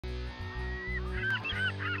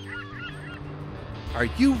Are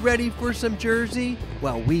you ready for some Jersey?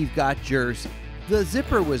 Well, we've got Jersey. The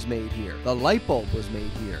zipper was made here. The light bulb was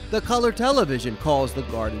made here. The color television calls the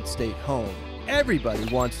Garden State home. Everybody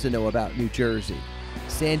wants to know about New Jersey.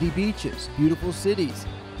 Sandy beaches, beautiful cities.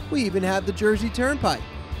 We even have the Jersey Turnpike.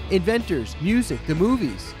 Inventors, music, the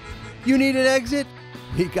movies. You need an exit?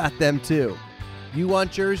 We got them too. You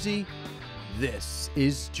want Jersey? This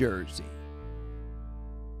is Jersey.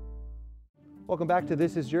 Welcome back to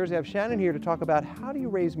This is Jersey. I have Shannon here to talk about how do you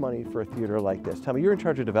raise money for a theater like this. Tell me, you're in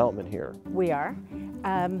charge of development here. We are.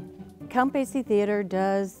 Count Basie Theater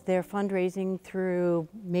does their fundraising through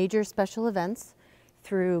major special events,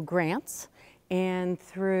 through grants, and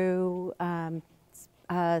through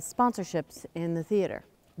sponsorships in the theater.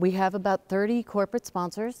 We have about 30 corporate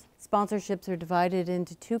sponsors. Sponsorships are divided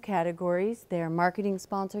into two categories. They are marketing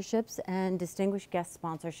sponsorships and distinguished guest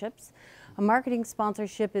sponsorships. A marketing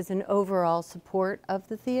sponsorship is an overall support of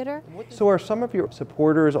the theater. So are some of your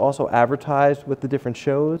supporters also advertised with the different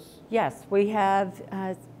shows? Yes, we have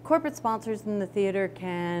corporate sponsors in the theater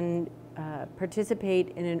can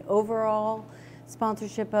participate in an overall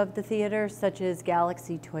sponsorship of the theater, such as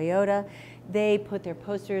Galaxy Toyota. They put their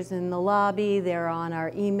posters in the lobby, they're on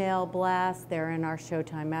our email blast, they're in our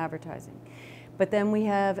Showtime advertising. But then we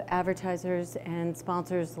have advertisers and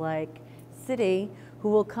sponsors like Citi who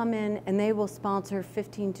will come in and they will sponsor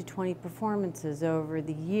 15 to 20 performances over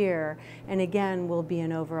the year, and again will be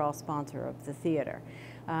an overall sponsor of the theater.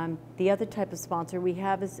 The other type of sponsor we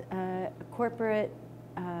have is a corporate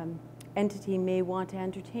entity may want to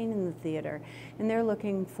entertain in the theater, and they're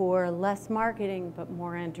looking for less marketing but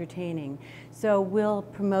more entertaining. So we'll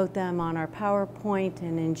promote them on our PowerPoint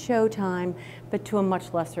and in Showtime, but to a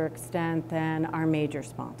much lesser extent than our major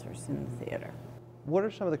sponsors in the theater. What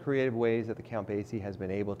are some of the creative ways that the Count Basie has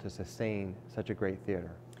been able to sustain such a great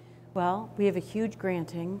theater? Well, we have a huge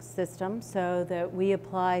granting system so that we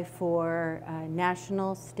apply for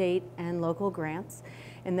national, state, and local grants,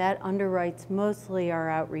 and that underwrites mostly our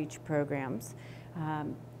outreach programs.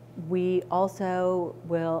 We also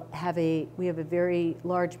will have a very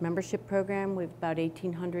large membership program. We have about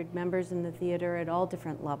 1,800 members in the theater at all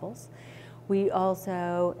different levels. We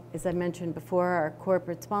also, as I mentioned before, are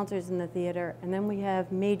corporate sponsors in the theater, and then we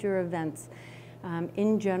have major events.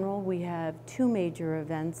 In general, we have two major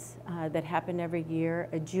events that happen every year,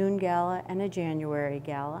 a June gala and a January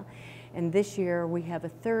gala. And this year we have a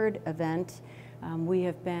third event. We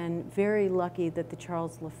have been very lucky that the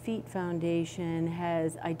Charles Lafitte Foundation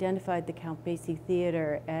has identified the Count Basie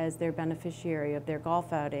Theater as their beneficiary of their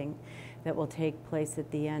golf outing that will take place at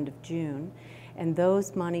the end of June. And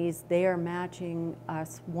those monies, they are matching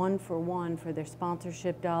us one for one for their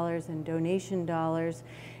sponsorship dollars and donation dollars,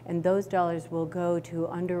 and those dollars will go to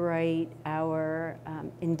underwrite our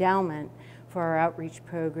endowment for our outreach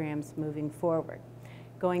programs moving forward.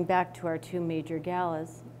 Going back to our two major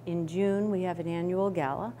galas, in June we have an annual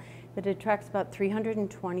gala that attracts about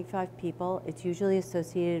 325 people. It's usually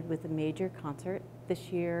associated with a major concert.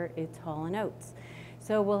 This year it's Hall & Oates.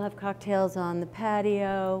 So we'll have cocktails on the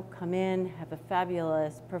patio, come in, have a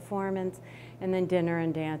fabulous performance, and then dinner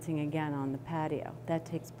and dancing again on the patio. That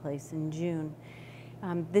takes place in June.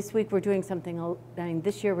 This year we're doing something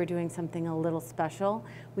a little special.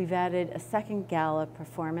 We've added a second gala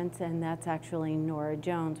performance, and that's actually Norah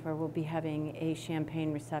Jones, where we'll be having a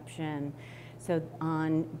champagne reception. So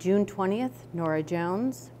on June 20th, Norah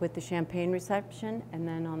Jones with the champagne reception, and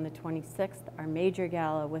then on the 26th, our major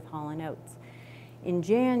gala with Hall & Oates. In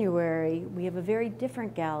January, we have a very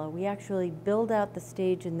different gala. We actually build out the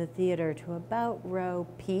stage in the theater to about row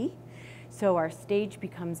P, so our stage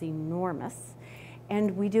becomes enormous.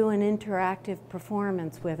 And we do an interactive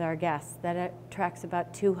performance with our guests that attracts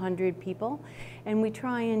about 200 people. And we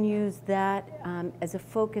try and use that as a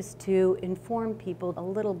focus to inform people a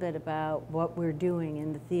little bit about what we're doing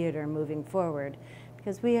in the theater moving forward,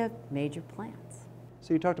 because we have major plans.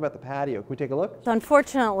 So you talked about the patio. Can we take a look? So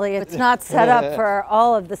unfortunately, it's not set up for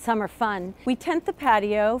all of the summer fun. We tent the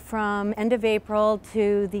patio from end of April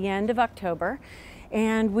to the end of October,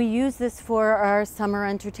 and we use this for our summer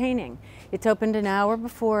entertaining. It's opened an hour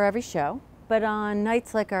before every show, but on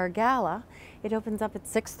nights like our gala, it opens up at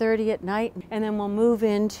 6:30 at night, and then we'll move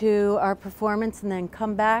into our performance and then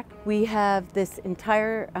come back. We have this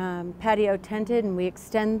entire patio tented, and we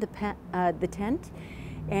extend the tent.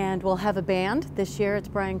 And we'll have a band. This year it's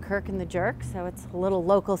Brian Kirk and the Jerks, so it's a little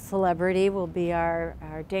local celebrity will be our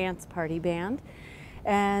dance party band.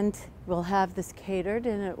 And we'll have this catered,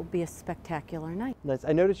 and it will be a spectacular night. Nice.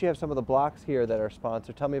 I noticed you have some of the blocks here that are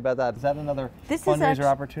sponsored. Tell me about that. Is that another fundraiser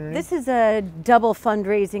opportunity? This is a double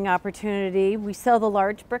fundraising opportunity. We sell the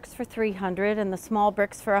large bricks for $300 and the small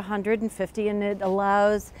bricks for $150, and it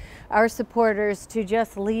allows our supporters to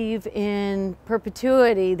just leave in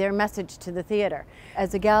perpetuity their message to the theater.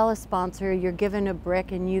 As a gala sponsor, you're given a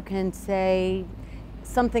brick and you can say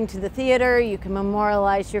something to the theater, you can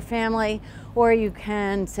memorialize your family, or you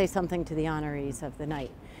can say something to the honorees of the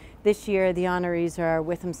night. This year, the honorees are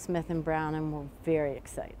Witham, Smith, and Brown, and we're very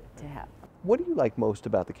excited to have them. What do you like most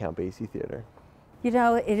about the Count Basie Theater? You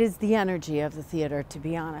know, it is the energy of the theater, to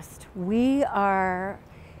be honest. We are,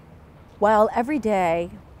 while every day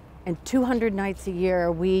and 200 nights a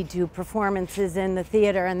year we do performances in the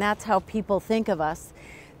theater, and that's how people think of us,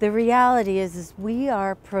 the reality is we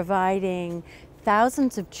are providing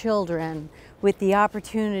thousands of children with the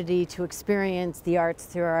opportunity to experience the arts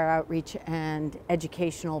through our outreach and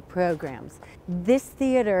educational programs. This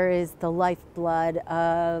theater is the lifeblood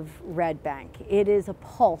of Red Bank. It is a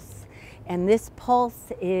pulse, and this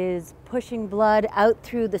pulse is pushing blood out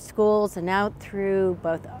through the schools and out through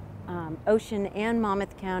both Ocean and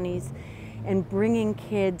Monmouth counties, and bringing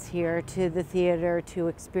kids here to the theater to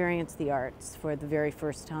experience the arts for the very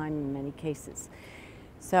first time in many cases.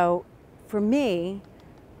 So for me,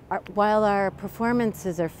 while our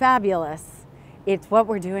performances are fabulous, it's what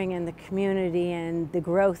we're doing in the community and the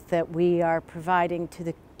growth that we are providing to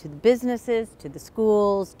the businesses, to the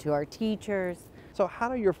schools, to our teachers. So how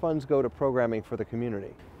do your funds go to programming for the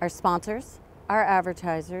community? Our sponsors, our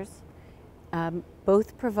advertisers,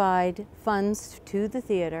 both provide funds to the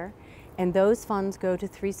theater, and those funds go to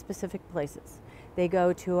 3 specific places. They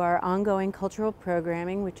go to our ongoing cultural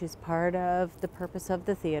programming, which is part of the purpose of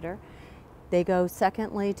the theater. They go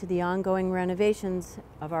secondly to the ongoing renovations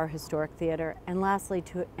of our historic theater, and lastly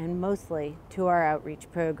and mostly to our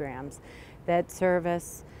outreach programs that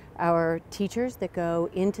service our teachers that go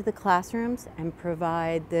into the classrooms and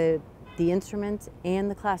provide the instruments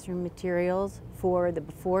and the classroom materials for the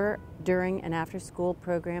before, during, and after school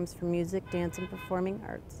programs for music, dance, and performing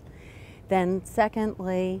arts. Then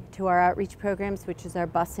secondly to our outreach programs, which is our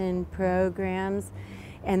bus-in programs,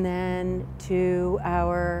 and then to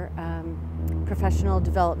our professional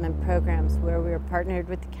development programs, where we're partnered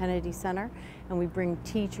with the Kennedy Center, and we bring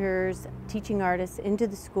teachers, teaching artists into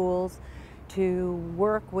the schools to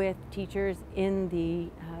work with teachers in the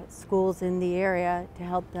schools in the area to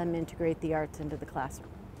help them integrate the arts into the classroom.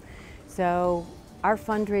 So our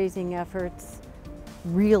fundraising efforts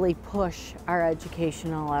really push our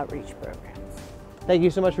educational outreach programs. Thank you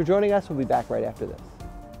so much for joining us. We'll be back right after this.